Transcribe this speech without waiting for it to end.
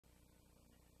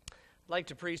I'd like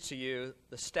to preach to you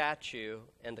the statue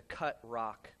and the cut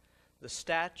rock. The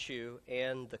statue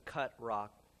and the cut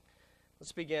rock.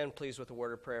 Let's begin, please, with a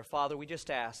word of prayer. Father, we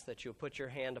just ask that you'll put your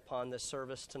hand upon this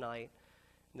service tonight.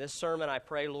 In this sermon, I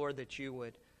pray, Lord, that you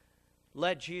would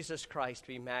let Jesus Christ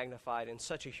be magnified in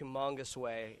such a humongous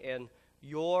way, and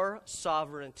your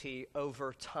sovereignty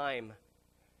over time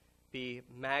be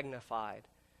magnified.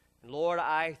 And Lord,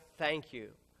 I thank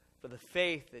you for the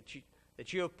faith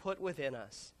that you have put within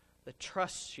us, that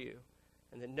trusts you,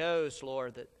 and that knows,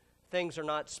 Lord, that things are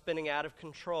not spinning out of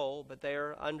control, but they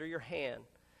are under your hand.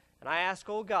 And I ask,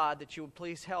 oh God, that you would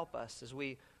please help us as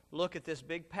we look at this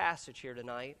big passage here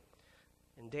tonight.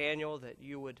 And Daniel, that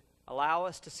you would allow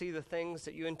us to see the things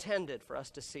that you intended for us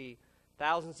to see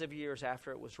thousands of years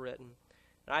after it was written.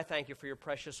 And I thank you for your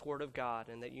precious word of God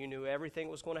and that you knew everything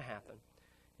was going to happen.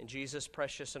 In Jesus'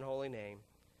 precious and holy name,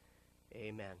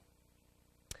 amen.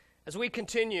 As we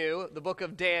continue the book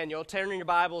of Daniel, turn in your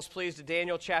Bibles, please, to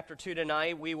Daniel chapter 2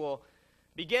 tonight. We will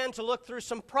begin to look through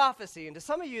some prophecy. And to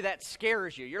some of you, that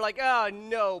scares you. You're like, oh,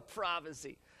 no,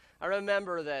 prophecy. I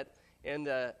remember that in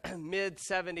the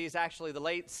mid-'70s, actually the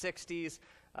late 60s,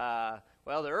 the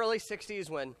early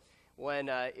 60s when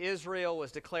Israel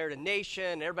was declared a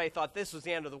nation, everybody thought this was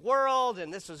the end of the world,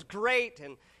 and this was great.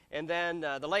 And then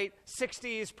the late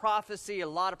 60s, prophecy, a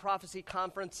lot of prophecy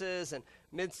conferences, and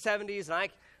mid-'70s, and I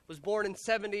was born in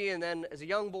 70, and then as a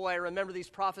young boy, I remember these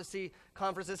prophecy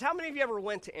conferences. How many of you ever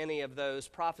went to any of those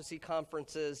prophecy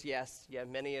conferences? Yes, yeah,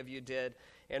 many of you did,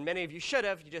 and many of you should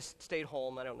have. You just stayed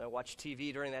home, I don't know, watched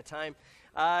TV during that time.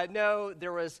 No,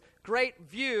 there was great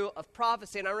view of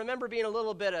prophecy, and I remember being a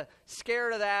little bit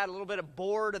scared of that, a little bit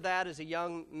bored of that as a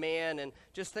young man, and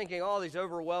just thinking all these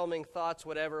overwhelming thoughts,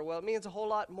 whatever. Well, it means a whole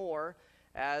lot more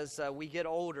as we get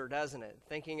older, doesn't it?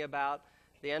 Thinking about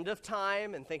the end of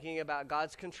time and thinking about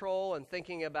God's control and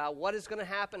thinking about what is going to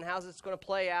happen, how's it's going to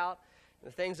play out,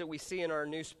 and the things that we see in our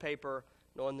newspaper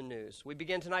and on the news. We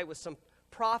begin tonight with some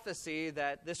prophecy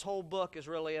that this whole book is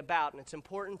really about, and it's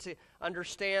important to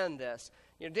understand this.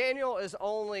 You know, Daniel is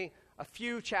only a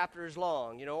few chapters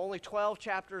long, only 12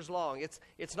 chapters long.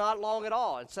 It's not long at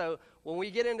all. And so when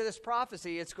we get into this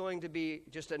prophecy, it's going to be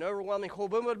just an overwhelming boom,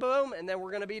 boom, boom, and then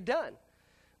we're going to be done.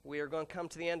 We are going to come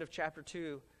to the end of chapter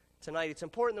 2 tonight. It's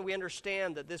important that we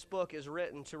understand that this book is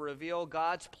written to reveal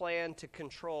God's plan to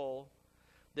control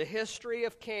the history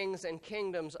of kings and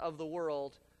kingdoms of the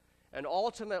world, and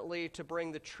ultimately to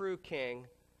bring the true king,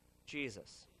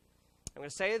 Jesus. I'm going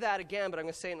to say that again, but I'm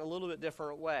going to say it in a little bit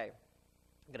different way.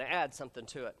 I'm going to add something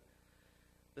to it.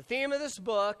 The theme of this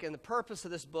book and the purpose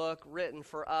of this book, written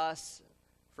for us,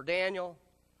 for Daniel,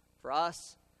 for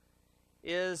us,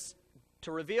 is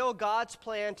to reveal God's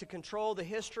plan to control the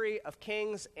history of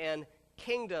kings and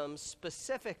kingdoms,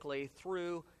 specifically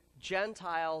through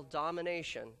Gentile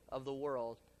domination of the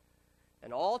world,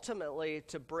 and ultimately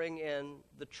to bring in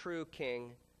the true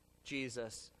King,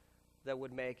 Jesus, that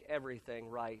would make everything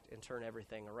right and turn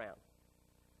everything around.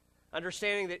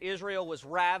 Understanding that Israel was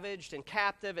ravaged and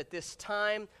captive at this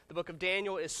time, the book of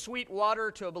Daniel is sweet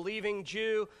water to a believing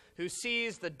Jew who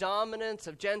sees the dominance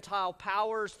of Gentile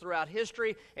powers throughout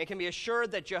history and can be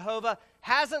assured that Jehovah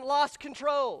hasn't lost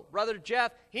control. Brother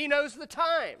Jeff, he knows the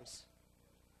times.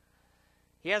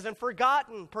 He hasn't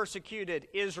forgotten persecuted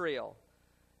Israel.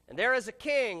 And there is a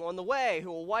king on the way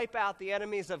who will wipe out the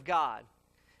enemies of God.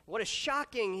 What is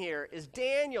shocking here is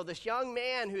Daniel, this young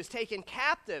man who's taken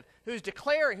captive, who's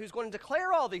going to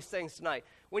declare all these things tonight.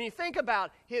 When you think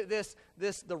about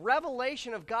the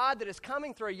revelation of God that is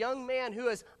coming through a young man who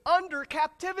is under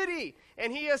captivity,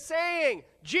 and he is saying,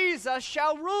 Jesus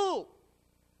shall rule.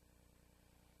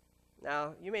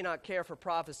 Now, you may not care for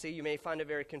prophecy. You may find it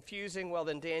very confusing. Well,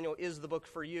 then Daniel is the book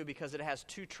for you because it has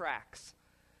two tracks.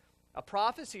 A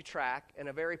prophecy track and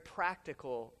a very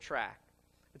practical track.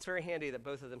 It's very handy that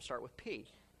both of them start with P.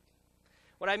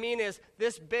 What I mean is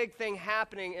this big thing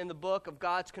happening in the book of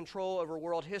God's control over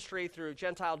world history through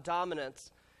Gentile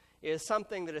dominance is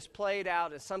something that is played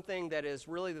out, is something that is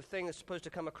really the thing that's supposed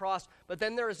to come across. But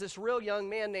then there is this real young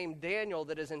man named Daniel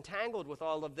that is entangled with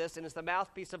all of this and is the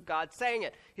mouthpiece of God saying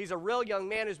it. He's a real young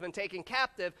man who's been taken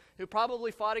captive, who probably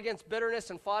fought against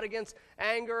bitterness and fought against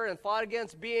anger and fought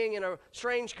against being in a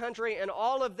strange country and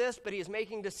all of this, but he is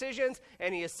making decisions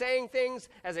and he is saying things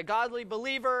as a godly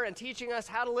believer and teaching us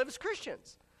how to live as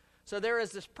Christians. So there is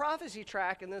this prophecy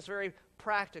track and this very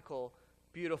practical,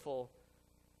 beautiful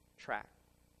track.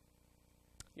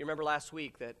 You remember last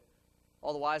week that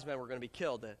all the wise men were going to be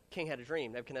killed. The king had a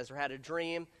dream. Nebuchadnezzar had a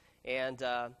dream, and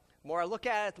the more I look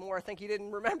at it, the more I think he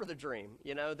didn't remember the dream.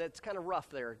 That's kind of rough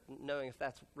there, knowing if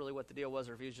that's really what the deal was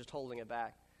or if he was just holding it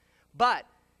back. But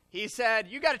he said,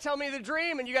 you got to tell me the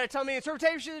dream, and you got to tell me the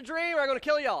interpretation of the dream, or I'm going to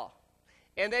kill y'all.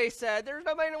 And they said, there's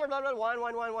nobody,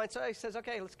 wine. So he says,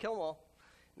 okay, let's kill them all.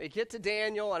 They get to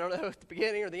Daniel, I don't know at the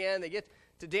beginning or the end, they get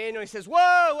to Daniel, he says,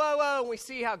 whoa, and we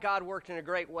see how God worked in a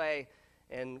great way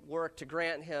and worked to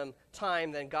grant him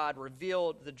time. Then God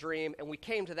revealed the dream, and we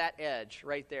came to that edge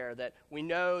right there, that we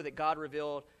know that God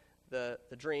revealed the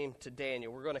dream to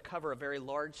Daniel. We're going to cover a very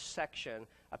large section,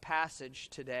 a passage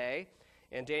today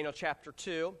in Daniel chapter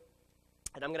 2,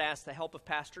 and I'm going to ask the help of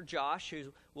Pastor Josh,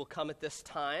 who will come at this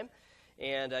time.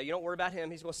 And you don't worry about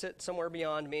him. He's going to sit somewhere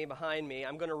beyond me, behind me.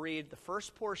 I'm going to read the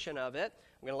first portion of it.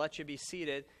 I'm going to let you be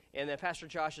seated. And then Pastor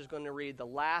Josh is going to read the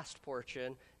last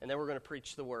portion, and then we're going to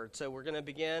preach the word. So we're going to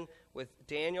begin with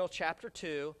Daniel chapter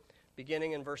 2,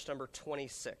 beginning in verse number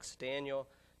 26. Daniel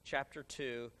chapter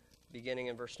 2, beginning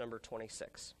in verse number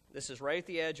 26. This is right at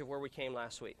the edge of where we came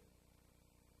last week.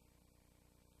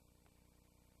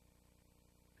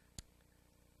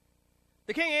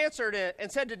 The king answered and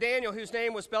said to Daniel, whose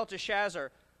name was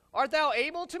Belteshazzar, art thou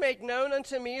able to make known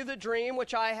unto me the dream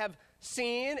which I have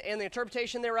seen and the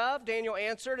interpretation thereof? Daniel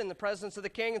answered in the presence of the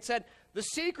king and said, the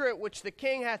secret which the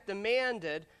king hath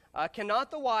demanded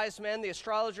cannot the wise men, the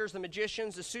astrologers, the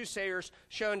magicians, the soothsayers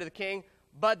show unto the king,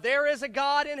 but there is a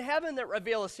God in heaven that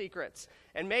revealeth secrets,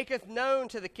 and maketh known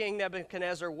to the king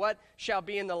Nebuchadnezzar what shall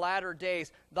be in the latter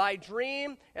days. Thy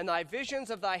dream and thy visions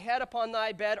of thy head upon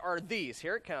thy bed are these.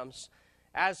 Here it comes.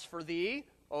 As for thee,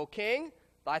 O king,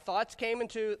 thy thoughts came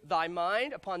into thy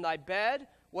mind upon thy bed,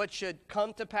 what should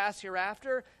come to pass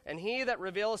hereafter, and he that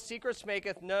revealeth secrets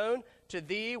maketh known to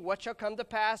thee what shall come to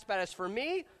pass. But as for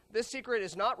me, this secret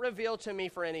is not revealed to me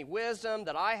for any wisdom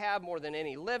that I have more than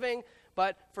any living,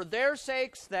 but for their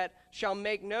sakes that shall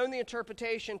make known the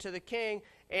interpretation to the king,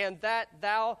 and that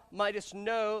thou mightest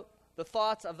know the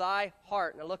thoughts of thy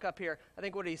heart. Now look up here. I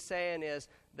think what he's saying is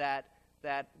that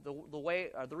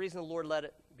the reason the Lord let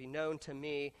it be known to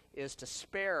me is to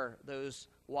spare those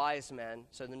wise men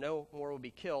so that no more will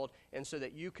be killed, and so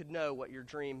that you could know what your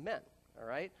dream meant. All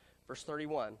right? Verse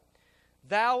 31.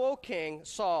 Thou, O king,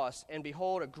 sawest, and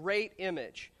behold, a great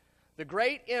image. The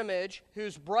great image,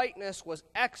 whose brightness was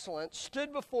excellent,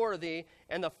 stood before thee,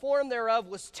 and the form thereof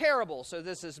was terrible. So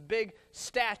this is big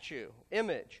statue,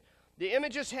 image. The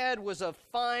image's head was of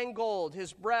fine gold,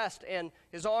 his breast and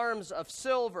his arms of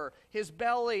silver, his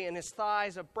belly and his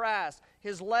thighs of brass,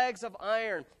 his legs of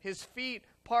iron, his feet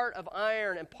part of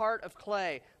iron and part of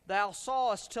clay. Thou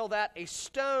sawest till that a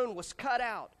stone was cut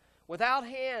out, without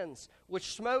hands,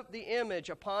 which smote the image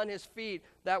upon his feet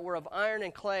that were of iron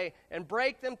and clay, and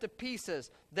brake them to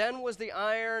pieces. Then was the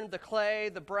iron, the clay,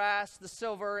 the brass, the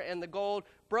silver, and the gold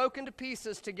broken to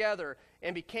pieces together,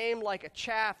 and became like a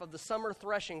chaff of the summer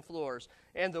threshing floors.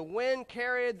 And the wind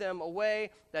carried them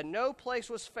away, that no place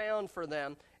was found for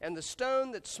them. And the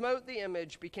stone that smote the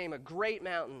image became a great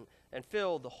mountain, and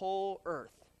filled the whole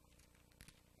earth.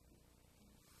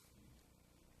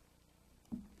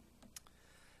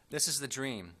 This is the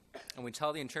dream, and we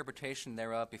tell the interpretation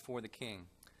thereof before the king.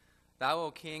 Thou,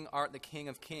 O king, art the king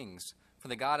of kings, for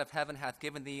the God of heaven hath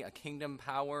given thee a kingdom,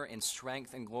 power, and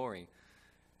strength, and glory.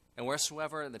 And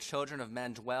wheresoever the children of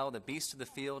men dwell, the beasts of the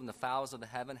field and the fowls of the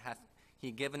heaven hath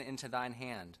he given into thine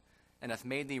hand, and hath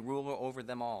made thee ruler over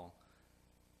them all.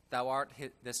 Thou art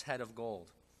this head of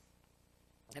gold.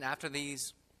 And after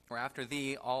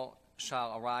thee all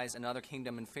shall arise another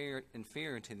kingdom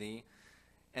inferior to thee,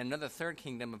 and another third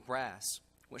kingdom of brass,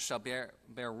 which shall bear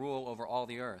rule over all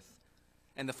the earth.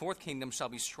 And the fourth kingdom shall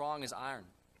be strong as iron.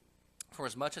 For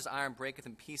as much as iron breaketh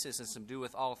in pieces and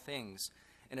subdueth all things,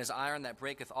 and as iron that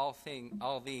breaketh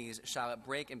all these, shall it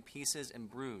break in pieces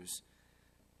and bruise.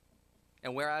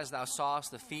 And whereas thou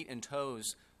sawest the feet and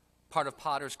toes, part of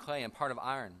potter's clay and part of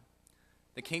iron,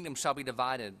 the kingdom shall be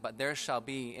divided, but there shall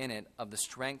be in it of the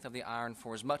strength of the iron.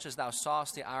 For as much as thou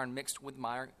sawest the iron mixed with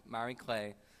miry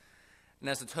clay, and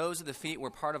as the toes of the feet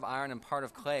were part of iron and part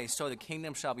of clay, so the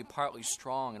kingdom shall be partly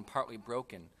strong and partly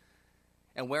broken.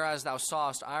 And whereas thou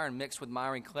sawest iron mixed with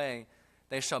miry clay,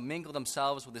 they shall mingle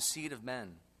themselves with the seed of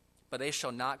men, but they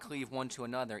shall not cleave one to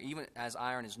another, even as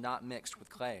iron is not mixed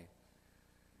with clay.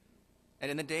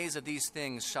 And in the days of these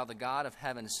things shall the God of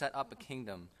heaven set up a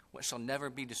kingdom which shall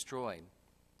never be destroyed.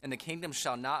 And the kingdom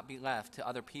shall not be left to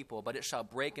other people, but it shall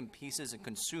break in pieces and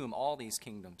consume all these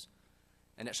kingdoms,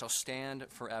 and it shall stand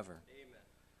forever.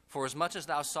 For as much as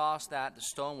thou sawest that the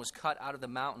stone was cut out of the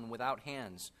mountain without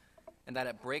hands, and that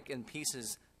it brake in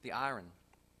pieces the iron,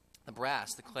 the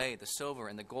brass, the clay, the silver,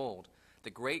 and the gold, the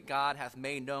great God hath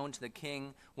made known to the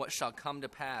king what shall come to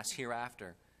pass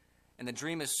hereafter. And the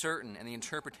dream is certain, and the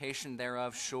interpretation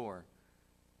thereof sure.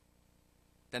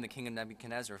 Then the king of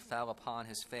Nebuchadnezzar fell upon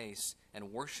his face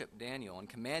and worshipped Daniel, and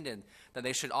commanded that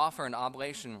they should offer an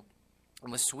oblation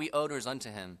with sweet odors unto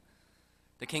him.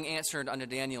 The king answered unto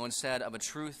Daniel and said, Of a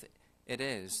truth it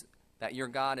is, that your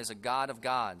God is a God of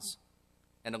gods,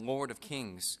 and a Lord of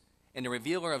kings, and a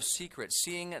revealer of secrets,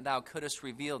 seeing thou couldest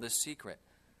reveal this secret.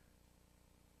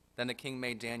 Then the king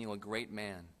made Daniel a great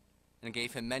man, and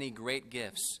gave him many great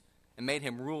gifts, and made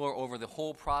him ruler over the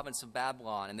whole province of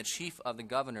Babylon, and the chief of the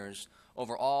governors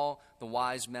over all the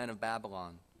wise men of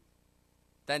Babylon.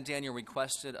 Then Daniel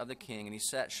requested of the king, and he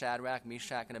set Shadrach,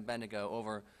 Meshach, and Abednego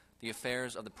over the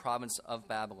affairs of the province of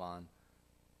Babylon.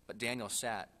 But Daniel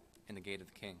sat in the gate of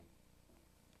the king.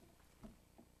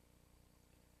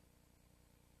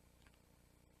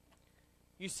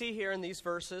 You see here in these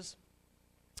verses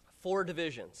 4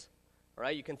 divisions. All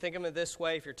right, you can think of them this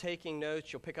way. If you're taking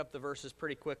notes, you'll pick up the verses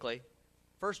pretty quickly.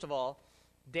 First of all,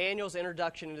 Daniel's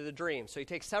introduction into the dream. So he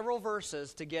takes several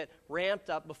verses to get ramped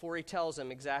up before he tells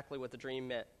him exactly what the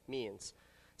dream means.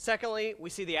 Secondly, we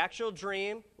see the actual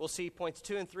dream. We'll see points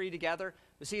 2 and 3 together.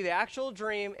 We see the actual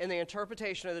dream and the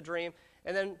interpretation of the dream.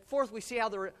 And then fourth, we see how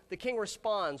the king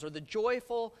responds, or the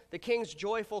king's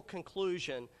joyful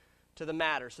conclusion to the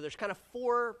matter. So there's kind of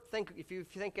 4, if you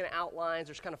think in outlines,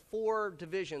 there's kind of 4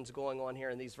 divisions going on here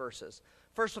in these verses.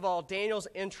 First of all, Daniel's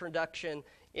introduction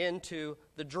into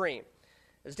the dream.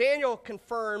 As Daniel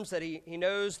confirms that he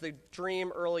knows the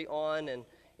dream early on, and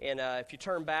if you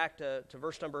turn back to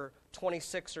verse number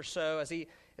 26 or so, as he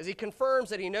confirms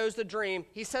that he knows the dream,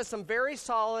 he says some very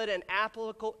solid and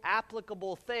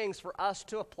applicable things for us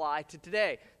to apply to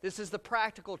today. This is the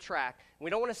practical track. We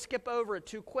don't want to skip over it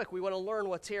too quick. We want to learn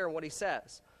what's here and what he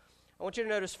says. I want you to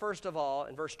notice, first of all,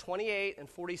 in verse 28 and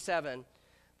 47,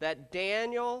 that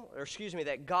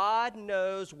God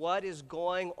knows what is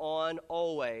going on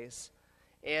always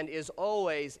and is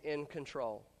always in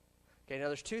control. Okay, now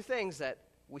there's 2 things that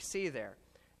we see there.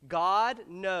 God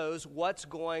knows what's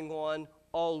going on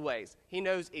always. He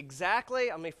knows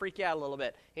exactly, I'm going to freak you out a little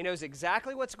bit. He knows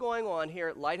exactly what's going on here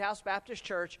at Lighthouse Baptist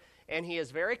Church, and he is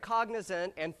very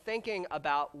cognizant and thinking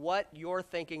about what you're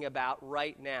thinking about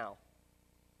right now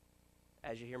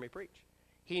as you hear me preach.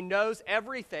 He knows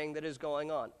everything that is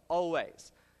going on,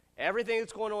 always. Everything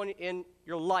that's going on in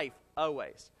your life,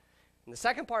 always. And the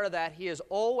second part of that, he is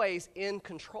always in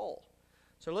control.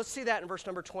 So let's see that in verse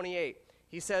number 28.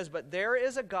 He says, But there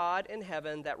is a God in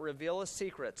heaven that revealeth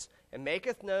secrets, and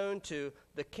maketh known to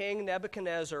the king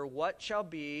Nebuchadnezzar what shall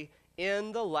be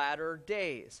in the latter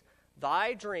days.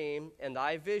 Thy dream and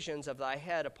thy visions of thy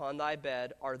head upon thy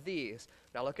bed are these.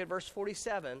 Now look at verse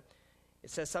 47. It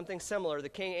says something similar. The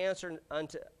king answered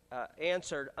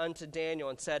unto Daniel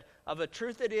and said, Of a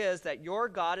truth it is that your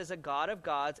God is a God of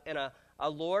gods, and a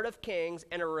Lord of kings,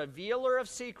 and a revealer of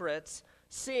secrets,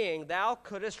 seeing thou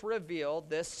couldest reveal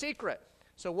this secret.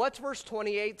 So what's verse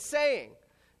 28 saying?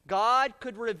 God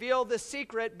could reveal this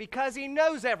secret because he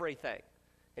knows everything.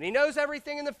 And he knows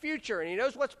everything in the future, and he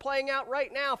knows what's playing out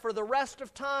right now for the rest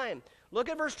of time. Look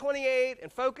at verse 28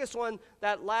 and focus on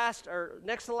that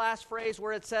next to the last phrase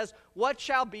where it says, What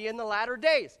shall be in the latter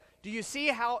days? Do you see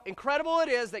how incredible it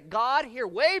is that God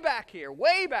way back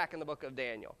in the book of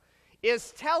Daniel,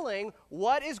 is telling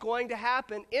what is going to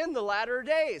happen in the latter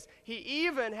days? He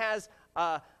even has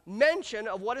mention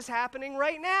of what is happening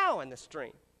right now in this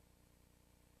dream.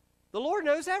 The Lord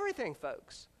knows everything,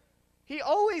 folks. He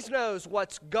always knows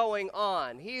what's going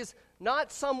on. He's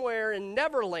not somewhere in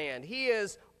Neverland. He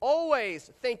is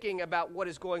always thinking about what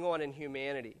is going on in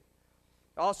humanity.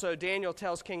 Also, Daniel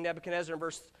tells King Nebuchadnezzar in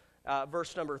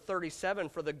verse number 37,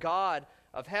 For the God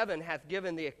of heaven hath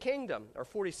given thee a kingdom, or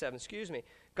 47, excuse me.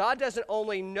 God doesn't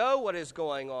only know what is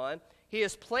going on, he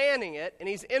is planning it, and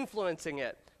he's influencing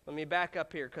it. Let me back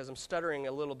up here because I'm stuttering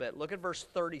a little bit. Look at verse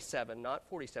 37, not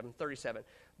 47, 37.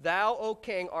 Thou, O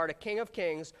king, art a king of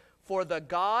kings, for the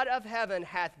God of heaven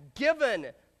hath given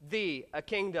thee a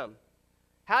kingdom.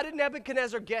 How did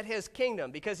Nebuchadnezzar get his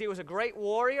kingdom? Because he was a great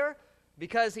warrior?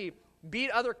 Because he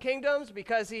beat other kingdoms?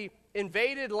 Because he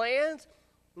invaded lands?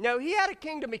 No, he had a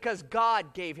kingdom because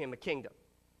God gave him a kingdom.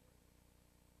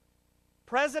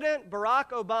 President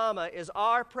Barack Obama is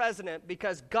our president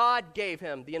because God gave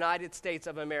him the United States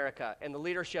of America and the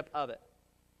leadership of it.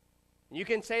 And you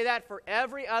can say that for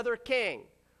every other king.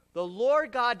 The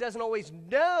Lord God doesn't always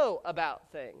know about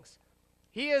things.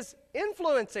 He is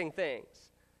influencing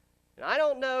things. And I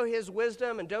don't know his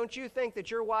wisdom, and don't you think that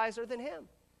you're wiser than him.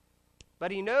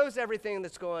 But he knows everything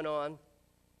that's going on,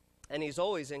 and he's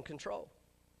always in control.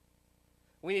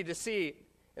 We need to see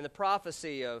in the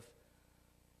prophecy of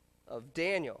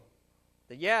Daniel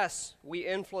that yes, we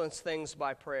influence things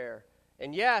by prayer.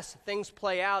 And yes, things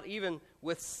play out even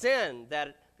with sin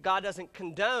that God doesn't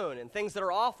condone, and things that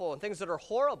are awful and things that are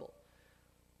horrible.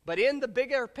 But in the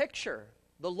bigger picture,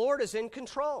 the Lord is in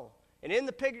control. And in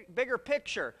the bigger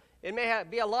picture, it may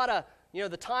be a lot of,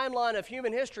 the timeline of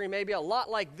human history may be a lot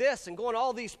like this and going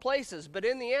all these places, but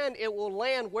in the end, it will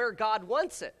land where God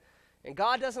wants it. And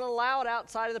God doesn't allow it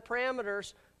outside of the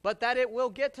parameters, but that it will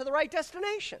get to the right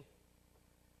destination.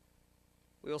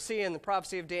 We will see in the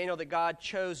prophecy of Daniel that God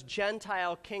chose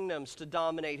Gentile kingdoms to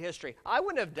dominate history. I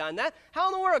wouldn't have done that. How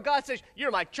in the world God says, you're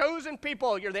my chosen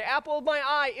people, you're the apple of my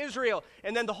eye, Israel.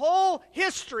 And then the whole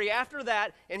history after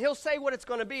that, and he'll say what it's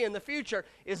going to be in the future,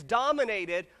 is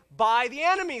dominated by the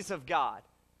enemies of God.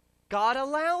 God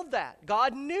allowed that.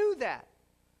 God knew that.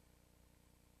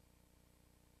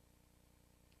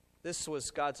 This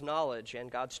was God's knowledge and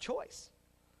God's choice.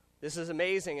 This is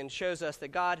amazing and shows us that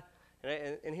God,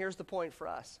 and here's the point for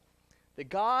us, that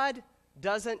God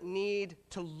doesn't need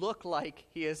to look like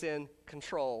he is in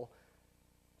control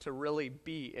to really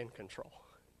be in control.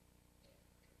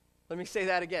 Let me say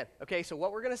that again. Okay, so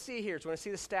what we're going to see here is we're going to see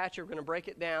the statue. We're going to break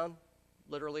it down,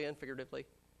 literally and figuratively.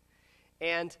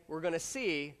 And we're going to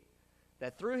see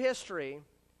that through history,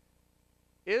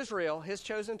 Israel, his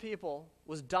chosen people,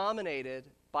 was dominated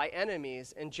by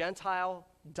enemies and Gentile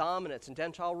dominance and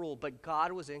Gentile rule, but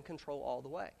God was in control all the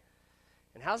way.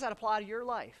 And how does that apply to your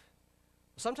life?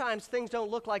 Sometimes things don't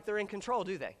look like they're in control,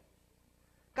 do they?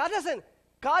 God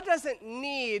doesn't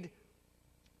need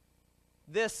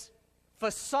this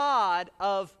facade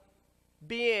of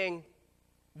being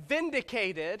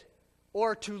vindicated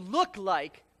or to look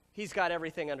like he's got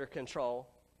everything under control.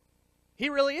 He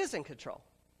really is in control.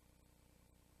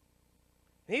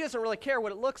 And he doesn't really care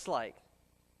what it looks like.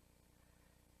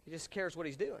 He just cares what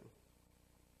he's doing.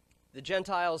 The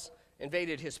Gentiles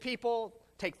invaded his people,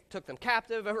 took them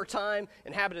captive over time,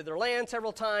 inhabited their land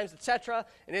several times, etc.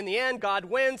 And in the end, God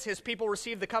wins. His people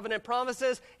receive the covenant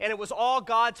promises, and it was all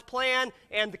God's plan,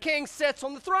 and the king sits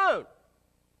on the throne.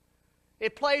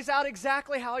 It plays out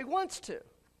exactly how he wants to.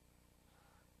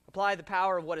 Apply the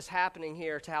power of what is happening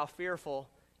here to how fearful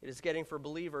it is getting for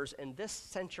believers in this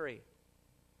century.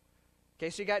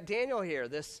 Okay, so you got Daniel here,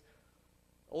 this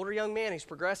older young man. He's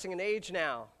progressing in age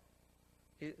now.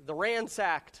 The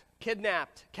ransacked,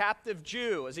 kidnapped, captive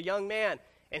Jew as a young man.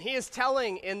 And he is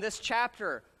telling in this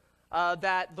chapter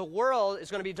that the world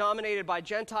is going to be dominated by a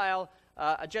Gentile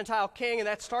king, and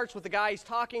that starts with the guy he's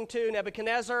talking to,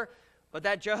 Nebuchadnezzar, but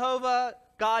that Jehovah,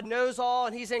 God knows all,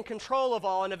 and he's in control of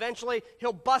all, and eventually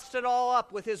he'll bust it all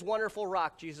up with his wonderful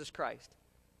rock, Jesus Christ.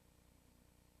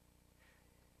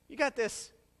 You got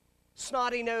this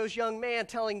snotty-nosed young man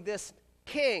telling this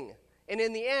king, and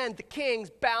in the end, the king's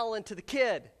bowing to the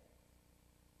kid.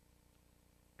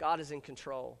 God is in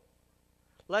control.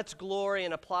 Let's glory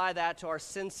and apply that to our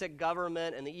sin-sick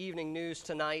government and the evening news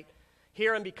tonight.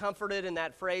 Hear and be comforted in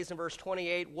that phrase in verse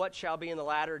 28, what shall be in the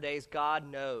latter days, God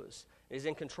knows. He is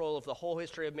in control of the whole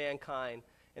history of mankind,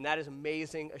 and that is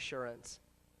amazing assurance.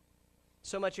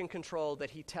 So much in control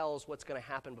that he tells what's going to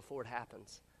happen before it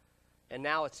happens. And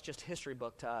now it's just history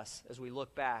book to us as we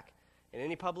look back. And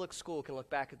any public school can look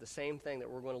back at the same thing that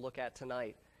we're going to look at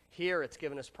tonight. Here it's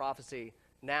given us prophecy.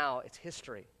 Now it's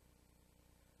history.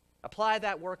 Apply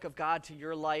that work of God to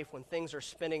your life when things are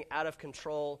spinning out of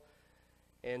control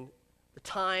and the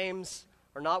times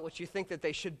are not what you think that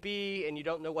they should be and you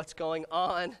don't know what's going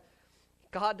on.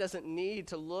 God doesn't need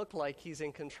to look like he's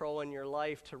in control in your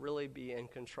life to really be in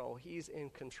control. He's in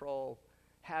control.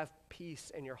 Have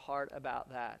peace in your heart about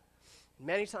that.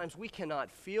 Many times we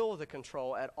cannot feel the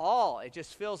control at all. It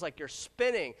just feels like you're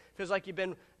spinning. It feels like you've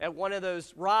been at one of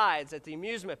those rides at the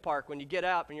amusement park when you get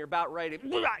up and you're about ready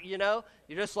to,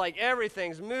 you're just like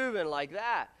everything's moving like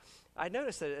that. I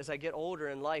notice that as I get older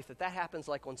in life that happens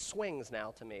like on swings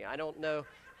now to me. I don't know.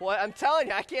 Well, I'm telling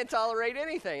you, I can't tolerate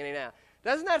anything now.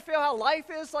 Doesn't that feel how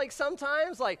life is like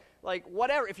sometimes? Like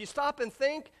whatever. If you stop and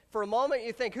think for a moment,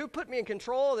 you think, who put me in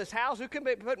control of this house? Who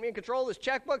put me in control of this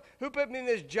checkbook? Who put me in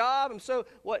this job?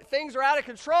 Things are out of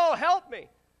control. Help me.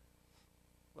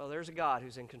 Well, there's a God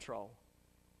who's in control.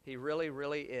 He really,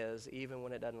 really is, even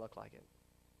when it doesn't look like it.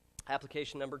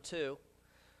 Application number 2.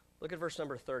 Look at verse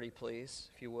number 30, please,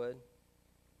 if you would.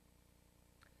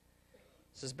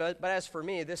 It says, but as for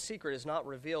me, this secret is not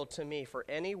revealed to me for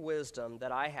any wisdom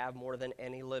that I have more than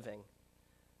any living,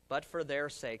 but for their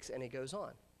sakes. And he goes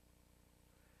on.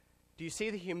 Do you see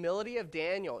the humility of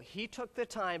Daniel? He took the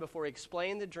time before he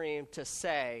explained the dream to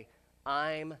say,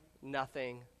 I'm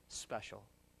nothing special,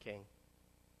 King.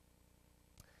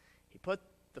 He put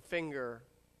the finger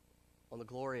on the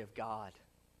glory of God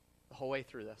the whole way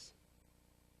through this.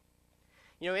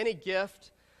 Any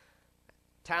gift,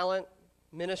 talent,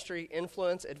 ministry,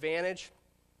 influence, advantage,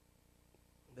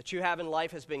 that you have in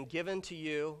life has been given to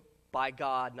you by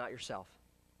God, not yourself.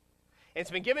 And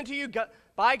it's been given to you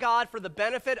by God for the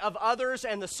benefit of others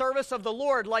and the service of the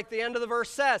Lord, like the end of the verse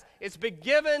says. It's been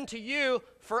given to you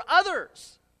for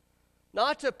others,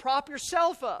 not to prop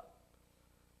yourself up.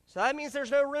 So that means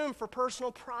there's no room for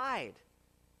personal pride.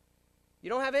 You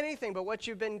don't have anything but what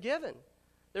you've been given.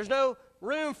 There's no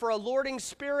room for a lording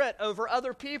spirit over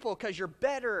other people because you're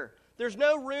better. There's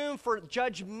no room for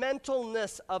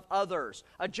judgmentalness of others,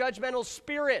 a judgmental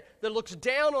spirit that looks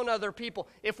down on other people.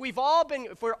 If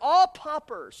we're all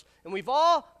paupers and we've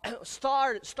all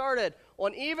started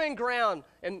on even ground,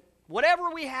 and whatever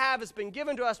we have has been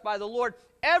given to us by the Lord,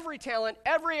 every talent,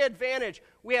 every advantage,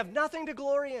 we have nothing to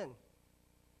glory in.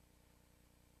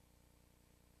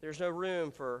 There's no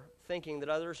room for thinking that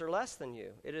others are less than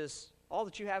you. It is all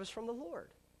that you have is from the Lord.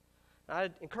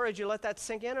 I'd encourage you to let that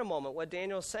sink in a moment, what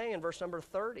Daniel is saying in verse number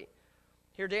 30.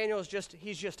 Here Daniel is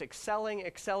he's just excelling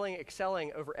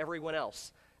over everyone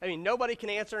else. I mean, nobody can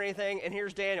answer anything, and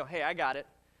here's Daniel. Hey, I got it.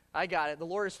 The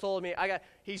Lord has told me.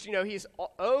 He's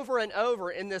over and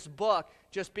over in this book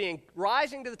just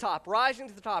rising to the top,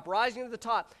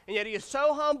 and yet he is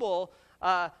so humble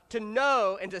to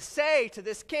know and to say to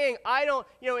this king,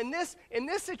 in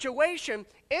this situation,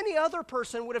 any other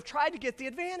person would have tried to get the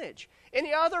advantage.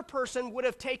 Any other person would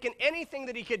have taken anything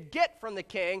that he could get from the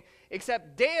king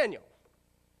except Daniel.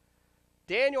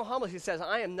 Daniel humbly, he says,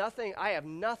 I have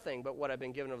nothing but what I've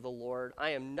been given of the Lord.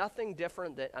 I'm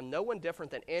no one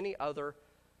different than any other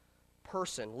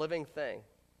person, living thing.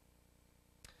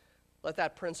 Let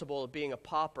that principle of being a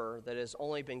pauper that has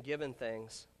only been given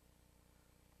things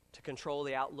to control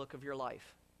the outlook of your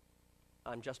life.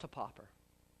 I'm just a pauper.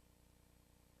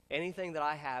 Anything that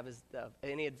I have is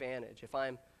any advantage. If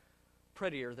I'm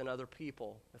prettier than other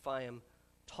people, if I am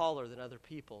taller than other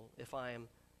people, if I am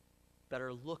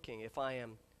better looking, if I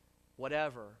am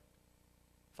whatever,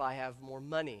 if I have more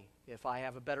money, if I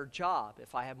have a better job,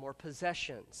 if I have more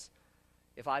possessions,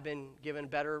 if I've been given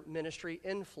better ministry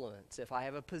influence, if I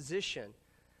have a position,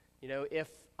 if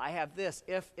I have this,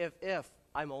 if,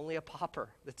 I'm only a pauper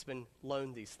that's been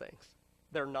loaned these things.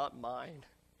 They're not mine.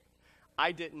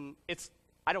 I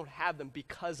don't have them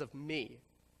because of me,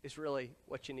 is really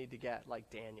what you need to get, like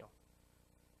Daniel.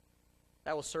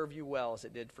 That will serve you well as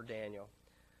it did for Daniel.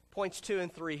 Points 2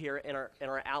 and 3 here in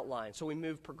our outline. So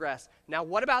we progress. Now,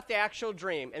 what about the actual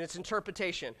dream and its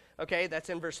interpretation? Okay, that's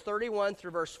in verse 31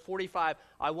 through verse 45.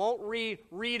 I won't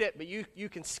read it, but you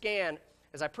can scan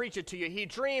as I preach it to you. He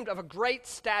dreamed of a great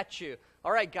statue.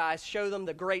 All right, guys, show them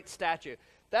the great statue.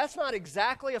 That's not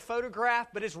exactly a photograph,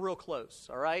 but it's real close,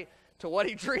 all right, to what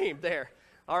he dreamed there.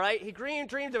 All right, he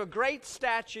dreamed of a great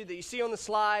statue that you see on the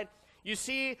slide. You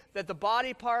see that the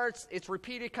body parts, it's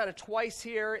repeated kind of twice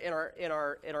here in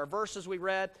our verses we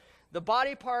read. The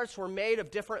body parts were made of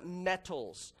different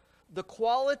metals. The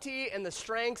quality and the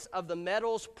strengths of the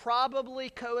metals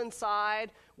probably coincide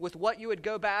with what you would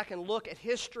go back and look at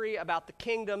history about the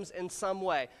kingdoms in some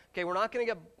way. Okay, we're not going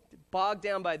to get bogged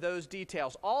down by those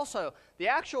details. Also, the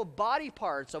actual body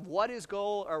parts of what is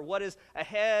gold or what is a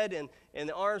head and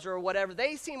the arms or whatever,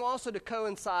 they seem also to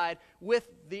coincide with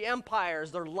the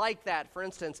empires. They're like that. For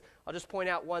instance, I'll just point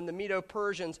out one, the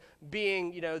Medo-Persians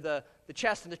being, the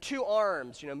chest and the two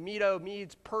arms,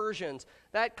 Medes, Persians.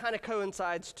 That kind of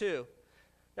coincides too.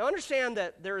 Now understand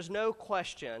that there is no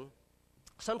question.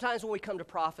 Sometimes when we come to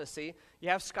prophecy, you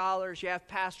have scholars, you have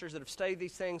pastors that have studied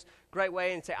these things great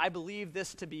way and say, I believe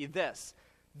this to be this.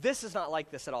 This is not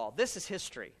like this at all. This is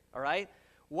history, all right?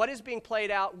 What is being played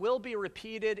out will be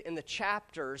repeated in the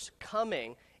chapters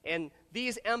coming. And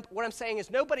what I'm saying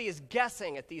is nobody is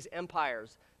guessing at these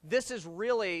empires. This is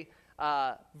really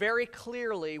very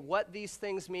clearly what these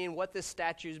things mean, what this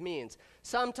statue means.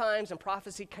 Sometimes in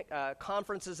prophecy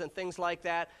conferences and things like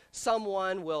that,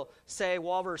 someone will say,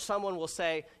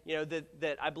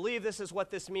 that I believe this is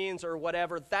what this means or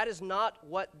whatever. That is not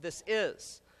what this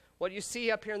is. What you see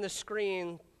up here on the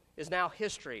screen is now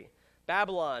history.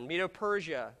 Babylon,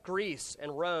 Medo-Persia, Greece,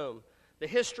 and Rome. The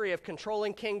history of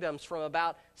controlling kingdoms from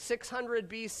about 600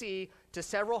 BC to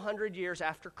several hundred years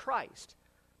after Christ.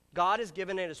 God has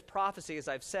given it as prophecy, as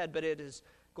I've said, but it is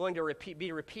going to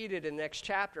be repeated in the next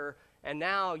chapter. And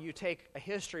now you take a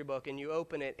history book and you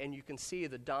open it and you can see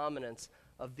the dominance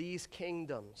of these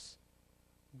kingdoms.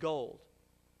 Gold.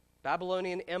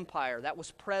 Babylonian Empire, that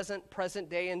was present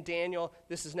day in Daniel.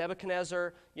 This is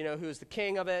Nebuchadnezzar, who is the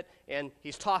king of it, and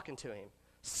he's talking to him.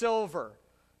 Silver,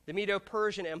 the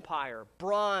Medo-Persian Empire.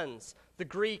 Bronze, the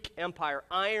Greek Empire.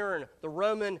 Iron, the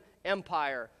Roman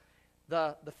Empire.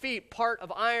 The feet, part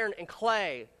of iron and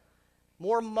clay.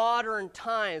 more modern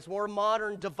times, more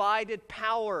modern divided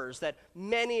powers, that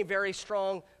many very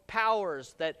strong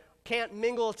powers that can't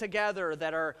mingle together,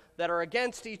 that are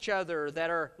against each other, that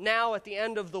are now at the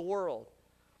end of the world.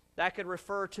 That could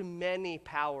refer to many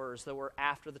powers that were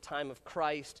after the time of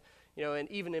Christ,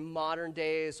 and even in modern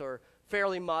days or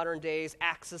fairly modern days,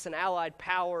 Axis and Allied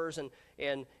powers and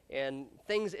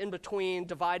things in between,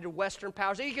 divided Western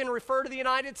powers. You can refer to the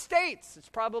United States. It's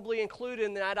probably included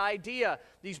in that idea,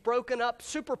 these broken up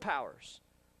superpowers.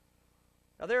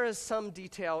 Now, there is some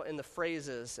detail in the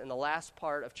phrases in the last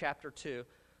part of chapter 2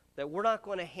 that we're not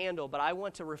going to handle, but I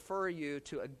want to refer you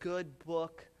to a good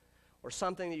book or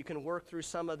something that you can work through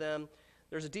some of them.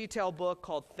 There's a detailed book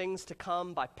called Things to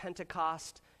Come by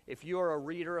Pentecost. If you're a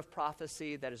reader of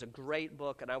prophecy, that is a great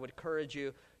book, and I would encourage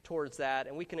you towards that,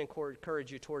 and we can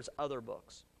encourage you towards other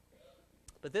books.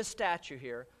 But this statue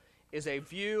here is a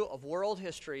view of world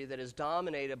history that is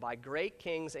dominated by great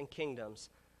kings and kingdoms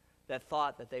that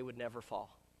thought that they would never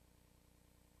fall.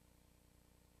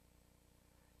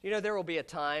 There will be a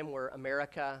time where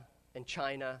America and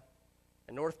China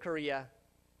and North Korea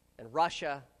and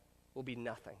Russia will be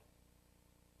nothing.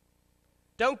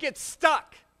 Don't get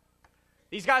stuck.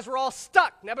 These guys were all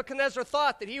stuck. Nebuchadnezzar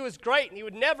thought that he was great and he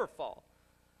would never fall.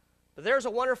 But there's a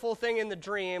wonderful thing in the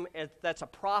dream, and that's a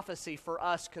prophecy for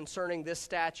us concerning this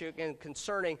statue and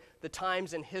concerning the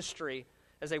times in history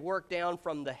as they work down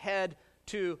from the head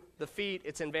to the feet.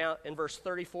 It's in verse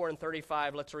 34 and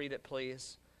 35. Let's read it,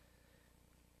 please.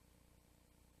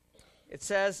 It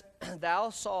says, "Thou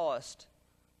sawest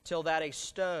till that a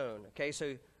stone." Okay,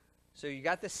 so you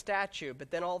got this statue,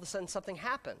 but then all of a sudden something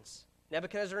happens.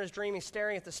 Nebuchadnezzar in his dream, he's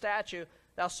staring at the statue.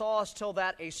 "Thou sawest till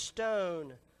that a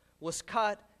stone was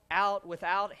cut out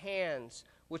without hands,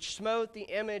 which smote the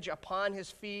image upon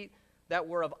his feet that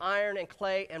were of iron and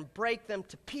clay, and brake them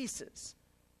to pieces."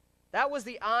 That was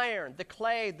the iron, the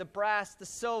clay, the brass, the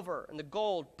silver, and the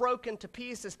gold, broken to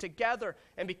pieces together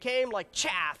and became like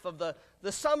chaff of the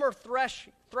summer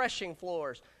threshing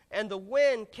floors. And the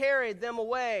wind carried them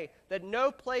away, that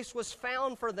no place was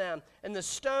found for them. And the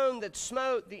stone that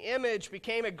smote the image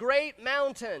became a great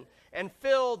mountain and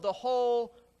filled the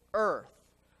whole earth.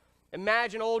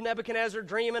 Imagine old Nebuchadnezzar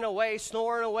dreaming away,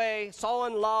 snoring away,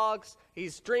 sawing logs.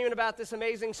 He's dreaming about this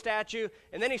amazing statue.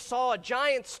 And then he saw a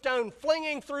giant stone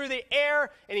flinging through the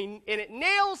air, and it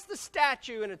nails the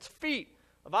statue in its feet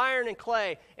of iron and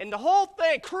clay. And the whole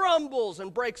thing crumbles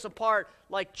and breaks apart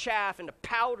like chaff into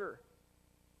powder.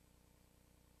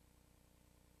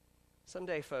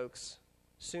 Someday, folks,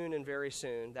 soon and very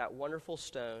soon, that wonderful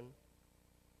stone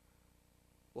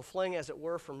will fling, as it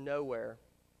were, from nowhere.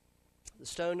 The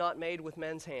stone not made with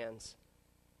men's hands.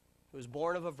 It was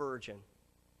born of a virgin,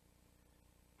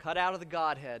 cut out of the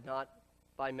Godhead, not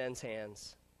by men's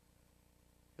hands.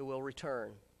 It will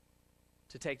return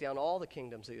to take down all the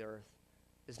kingdoms of the earth.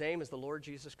 His name is the Lord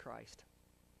Jesus Christ.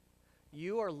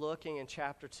 You are looking in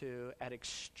chapter 2 at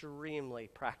extremely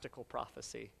practical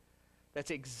prophecy.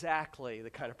 That's exactly the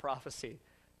kind of prophecy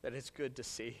that it's good to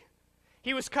see.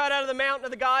 He was cut out of the mountain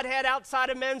of the Godhead, outside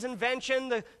of men's invention,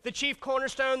 the chief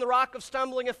cornerstone, the rock of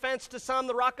stumbling offense to some,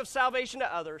 the rock of salvation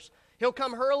to others. He'll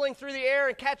come hurling through the air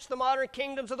and catch the modern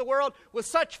kingdoms of the world with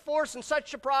such force and such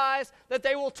surprise that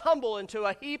they will tumble into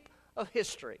a heap of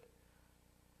history.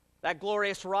 That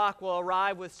glorious rock will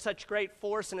arrive with such great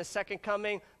force in his second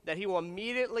coming that he will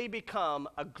immediately become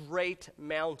a great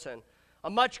mountain. A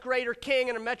much greater king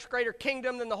and a much greater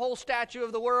kingdom than the whole statue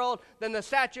of the world, than the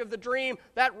statue of the dream.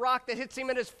 That rock that hits him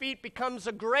at his feet becomes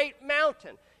a great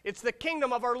mountain. It's the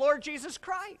kingdom of our Lord Jesus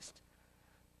Christ.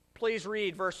 Please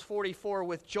read verse 44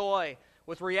 with joy,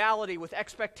 with reality, with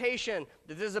expectation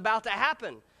that this is about to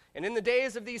happen. "And in the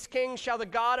days of these kings shall the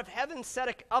God of heaven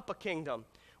set up a kingdom,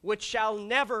 which shall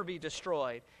never be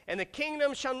destroyed. And the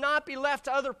kingdom shall not be left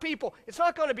to other people." It's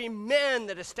not going to be men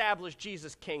that establish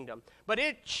Jesus' kingdom, but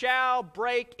it shall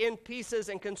break in pieces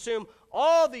and consume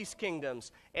all these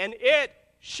kingdoms, and it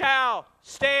shall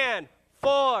stand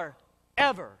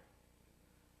forever.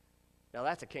 Now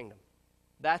that's a kingdom.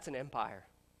 That's an empire.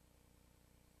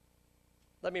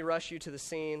 Let me rush you to the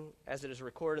scene as it is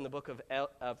recorded in the book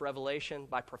of Revelation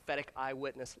by prophetic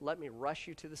eyewitness. Let me rush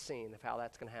you to the scene of how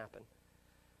that's going to happen.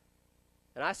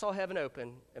 "And I saw heaven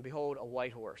open, and behold, a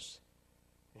white horse.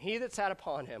 And he that sat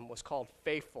upon him was called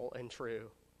Faithful and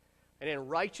True. And in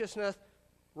righteousness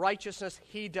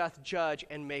he doth judge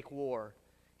and make war.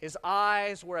 His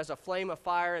eyes were as a flame of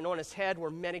fire, and on his head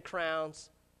were many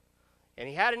crowns. And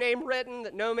he had a name written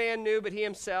that no man knew but he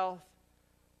himself.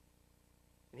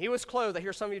 And he was clothed. I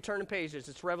hear some of you turning pages.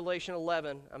 It's Revelation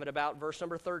 11. I'm at about verse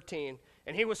number 13.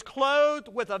 And he was clothed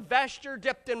with a vesture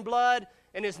dipped in blood,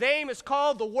 and his name is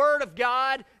called the Word of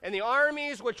God. And the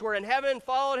armies which were in heaven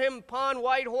followed him upon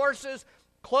white horses,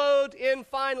 clothed in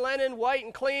fine linen, white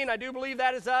and clean. I do believe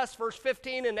that is us. Verse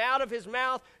 15, and out of his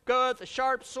mouth goeth a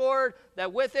sharp sword,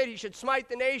 that with it he should smite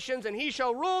the nations, and he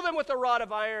shall rule them with a rod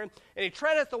of iron. And he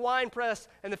treadeth the winepress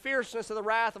and the fierceness of the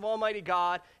wrath of Almighty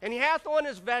God. And he hath on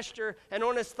his vesture and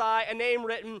on his thigh a name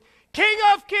written, King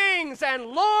of Kings and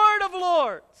Lord of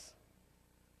Lords.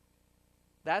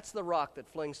 That's the rock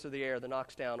that flings through the air, that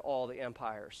knocks down all the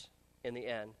empires in the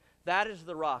end. That is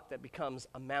the rock that becomes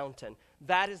a mountain.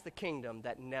 That is the kingdom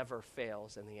that never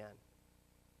fails in the end.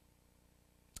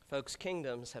 Folks,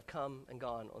 kingdoms have come and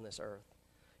gone on this earth.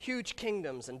 Huge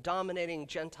kingdoms and dominating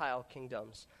Gentile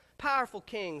kingdoms. Powerful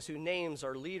kings whose names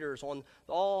are leaders on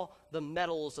all the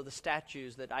medals of the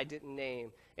statues that I didn't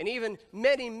name. And even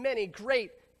many, many great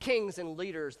kings and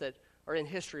leaders that are in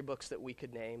history books that we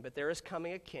could name. But there is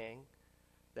coming a king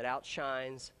that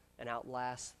outshines and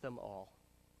outlasts them all.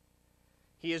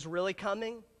 He is really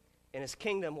coming, and his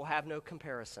kingdom will have no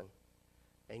comparison.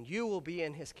 And you will be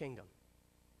in his kingdom.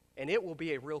 And it will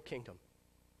be a real kingdom.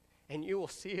 And you will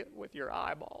see it with your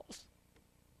eyeballs.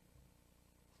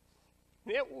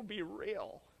 And it will be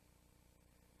real.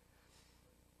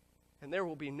 And there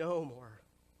will be no more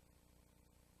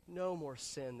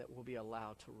sin that will be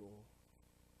allowed to rule.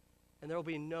 And there will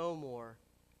be no more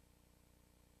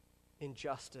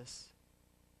injustice,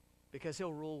 because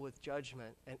he'll rule with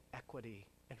judgment and equity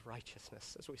and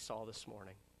righteousness, as we saw this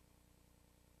morning.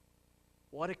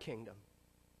 What a kingdom.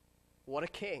 What a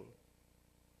king.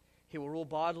 He will rule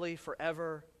bodily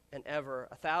forever and ever,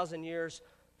 1,000 years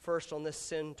first on this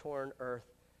sin-torn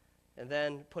earth, and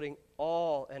then putting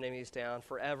all enemies down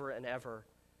forever and ever,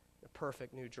 the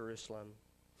perfect New Jerusalem.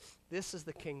 This is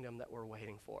the kingdom that we're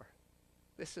waiting for.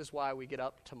 This is why we get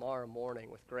up tomorrow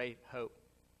morning with great hope.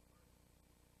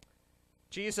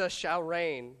 Jesus shall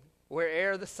reign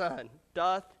where'er the sun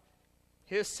doth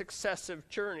his successive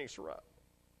journeys run.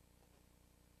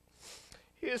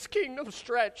 His kingdom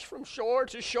stretch from shore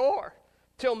to shore,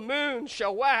 till moon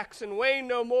shall wax and wane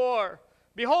no more.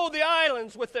 Behold the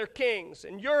islands with their kings,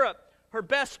 and Europe her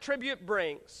best tribute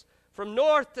brings. From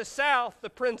north to south the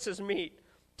princes meet,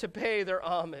 to pay their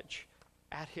homage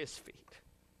at his feet.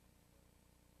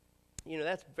 You know,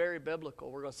 that's very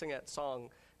biblical. We're going to sing that song.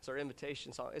 It's our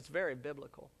invitation song. It's very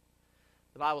biblical.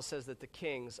 The Bible says that the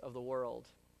kings of the world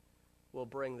will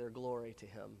bring their glory to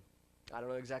him. I don't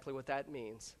know exactly what that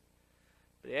means,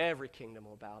 but every kingdom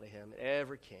will bow to him,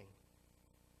 every king.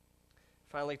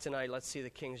 Finally tonight, let's see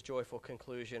the king's joyful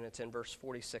conclusion. It's in verse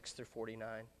 46 through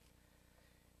 49. It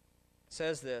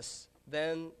says this,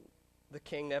 Then the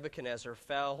king Nebuchadnezzar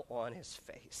fell on his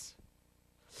face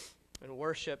and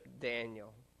worshiped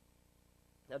Daniel.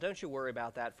 Now, don't you worry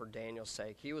about that for Daniel's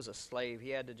sake. He was a slave. He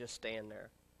had to just stand there.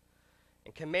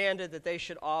 And commanded that they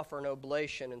should offer an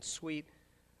oblation and sweet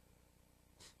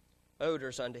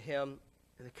odors unto him.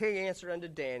 And the king answered unto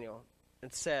Daniel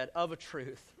and said, Of a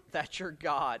truth, that your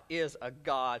God is a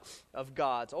God of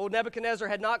gods. Old Nebuchadnezzar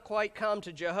had not quite come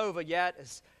to Jehovah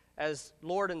yet as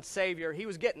Lord and Savior. He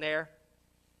was getting there.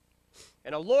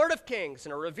 And a Lord of kings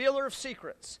and a revealer of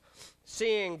secrets,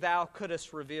 seeing thou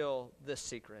couldst reveal this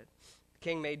secret.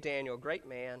 King made Daniel a great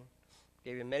man,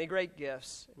 gave him many great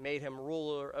gifts, made him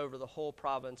ruler over the whole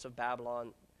province of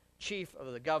Babylon, chief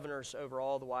of the governors over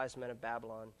all the wise men of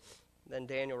Babylon. Then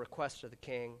Daniel requested the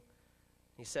king.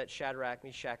 He set Shadrach,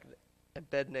 Meshach, and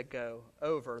Abednego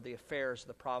over the affairs of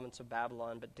the province of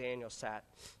Babylon, but Daniel sat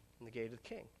in the gate of the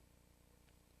king.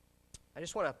 I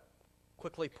just want to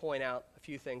quickly point out a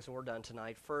few things, and we're done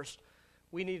tonight. First,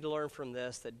 we need to learn from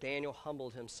this that Daniel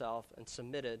humbled himself and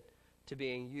submitted to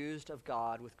being used of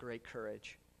God with great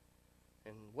courage.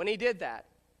 And when he did that,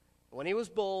 when he was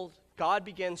bold, God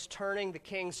begins turning the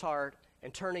king's heart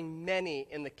and turning many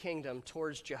in the kingdom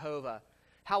towards Jehovah.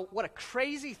 What a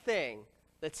crazy thing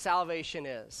that salvation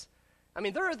is. I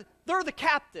mean, they're the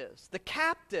captives. The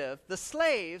captive, the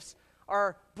slaves,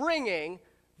 are bringing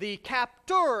the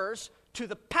captors to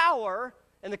the power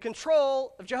and the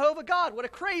control of Jehovah God. What a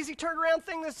crazy turnaround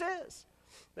thing this is.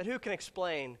 But who can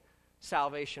explain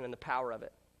salvation and the power of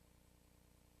it?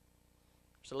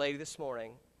 There's a lady this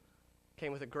morning,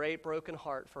 came with a great broken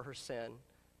heart for her sin,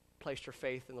 placed her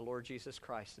faith in the Lord Jesus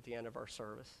Christ at the end of our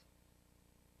service.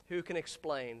 Who can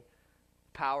explain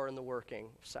the power and the working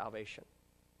of salvation?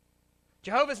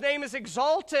 Jehovah's name is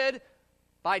exalted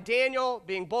by Daniel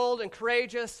being bold and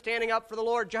courageous, standing up for the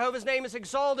Lord. Jehovah's name is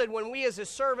exalted when we as his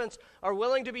servants are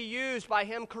willing to be used by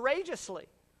him courageously.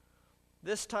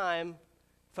 This time,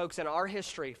 Folks, in our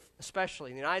history,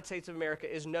 especially in the United States of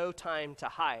America, is no time to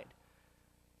hide.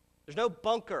 There's no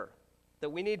bunker that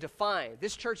we need to find.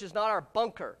 This church is not our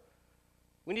bunker.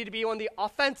 We need to be on the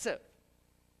offensive.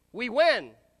 We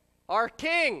win. Our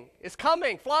King is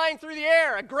coming, flying through the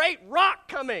air, a great rock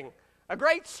coming, a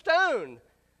great stone.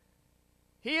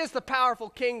 He is the powerful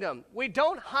kingdom. We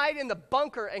don't hide in the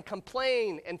bunker and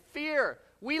complain and fear.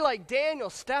 We, like Daniel,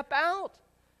 step out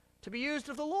to be used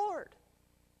of the Lord.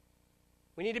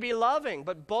 We need to be loving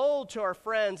but bold to our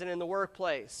friends and in the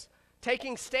workplace,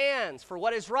 taking stands for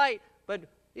what is right, but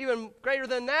even greater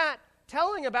than that,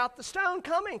 telling about the stone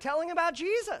coming, telling about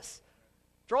Jesus,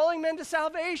 drawing men to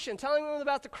salvation, telling them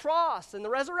about the cross and the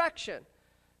resurrection,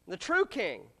 and the true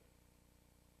King.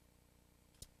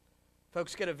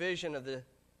 Folks get a vision of the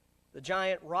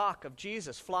giant rock of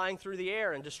Jesus flying through the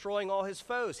air and destroying all his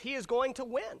foes. He is going to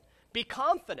win. Be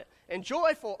confident and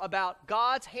joyful about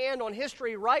God's hand on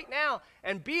history right now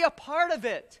and be a part of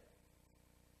it.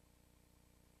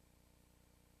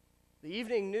 The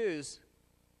evening news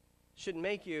shouldn't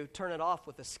make you turn it off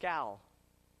with a scowl.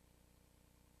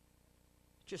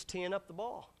 Just teeing up the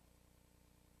ball.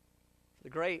 The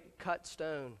great cut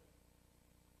stone.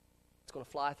 It's going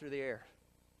to fly through the air.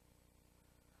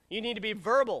 You need to be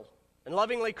verbal and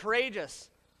lovingly courageous,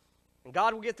 and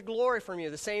God will get the glory from you,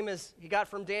 the same as he got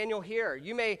from Daniel here.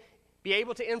 You may be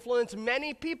able to influence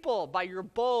many people by your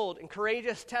bold and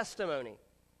courageous testimony.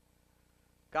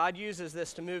 God uses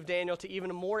this to move Daniel to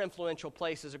even more influential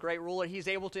places. A great ruler, he's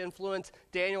able to influence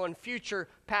Daniel in future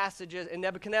passages, in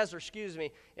Nebuchadnezzar,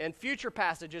 in future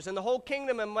passages, and the whole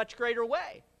kingdom in a much greater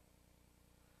way.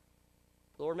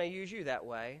 The Lord may use you that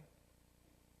way.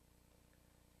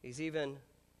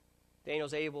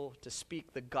 Daniel's able to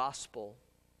speak the gospel.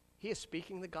 He is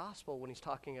speaking the gospel when he's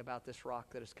talking about this rock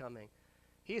that is coming.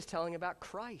 He is telling about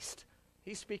Christ.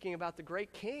 He's speaking about the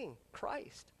great King,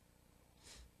 Christ.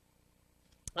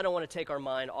 I don't want to take our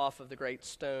mind off of the great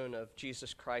stone of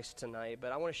Jesus Christ tonight,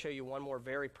 but I want to show you one more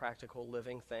very practical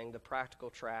living thing, the practical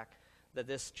track that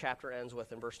this chapter ends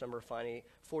with in verse number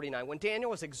 49. When Daniel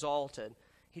was exalted,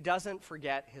 he doesn't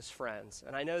forget his friends.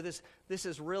 And I know this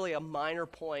is really a minor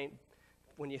point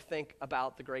when you think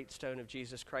about the great stone of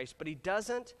Jesus Christ, but he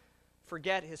doesn't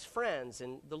forget his friends.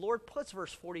 And the Lord puts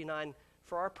verse 49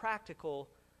 for our practical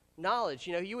knowledge.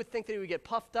 You know, you would think that he would get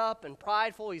puffed up and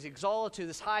prideful. He's exalted to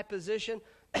this high position,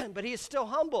 but he is still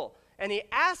humble. And he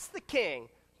asked the king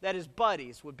that his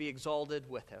buddies would be exalted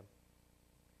with him.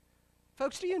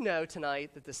 Folks, do you know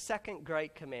tonight that the second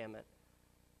great commandment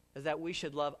is that we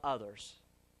should love others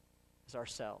as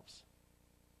ourselves?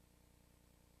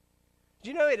 Do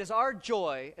you know it is our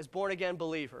joy as born-again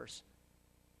believers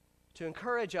to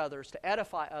encourage others, to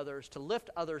edify others, to lift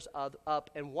others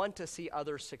up, and want to see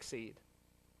others succeed?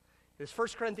 It was 1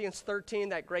 Corinthians 13,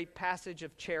 that great passage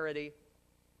of charity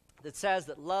that says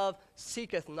that love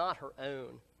seeketh not her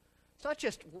own. It's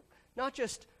not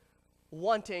just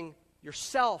wanting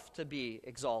yourself to be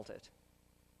exalted.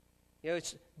 You know,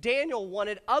 Daniel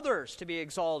wanted others to be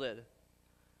exalted.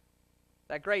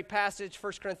 That great passage,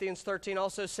 1 Corinthians 13,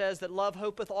 also says that love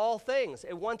hopeth all things.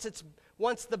 It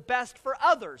wants the best for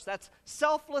others. That's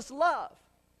selfless love.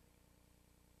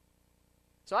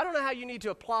 So I don't know how you need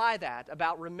to apply that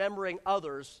about remembering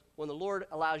others when the Lord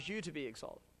allows you to be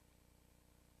exalted.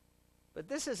 But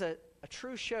this is a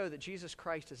true show that Jesus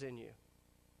Christ is in you.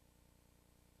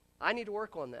 I need to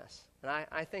work on this, and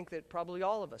I think that probably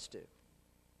all of us do.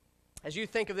 As you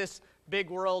think of this big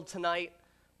world tonight,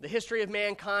 the history of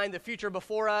mankind, the future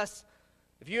before us,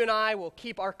 if you and I will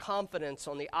keep our confidence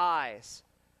on the eyes,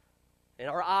 and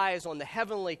our eyes on the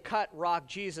heavenly cut rock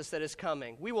Jesus that is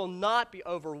coming, we will not be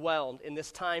overwhelmed in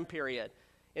this time period,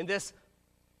 in this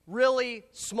really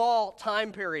small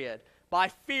time period, by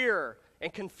fear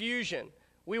and confusion.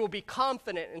 We will be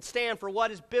confident and stand for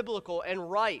what is biblical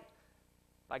and right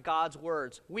by God's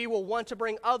words. We will want to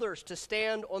bring others to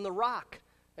stand on the rock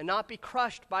and not be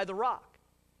crushed by the rock.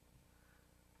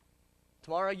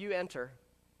 Tomorrow you enter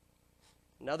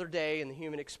another day in the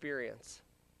human experience.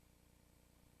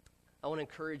 I want to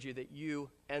encourage you that you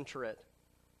enter it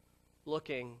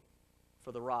looking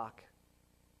for the rock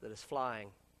that is flying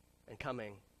and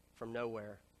coming from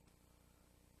nowhere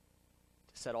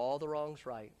to set all the wrongs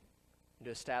right and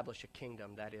to establish a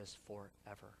kingdom that is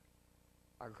forever.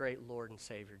 Our great Lord and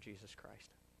Savior, Jesus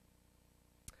Christ.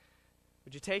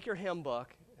 Would you take your hymn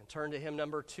book and turn to hymn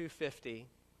number 250?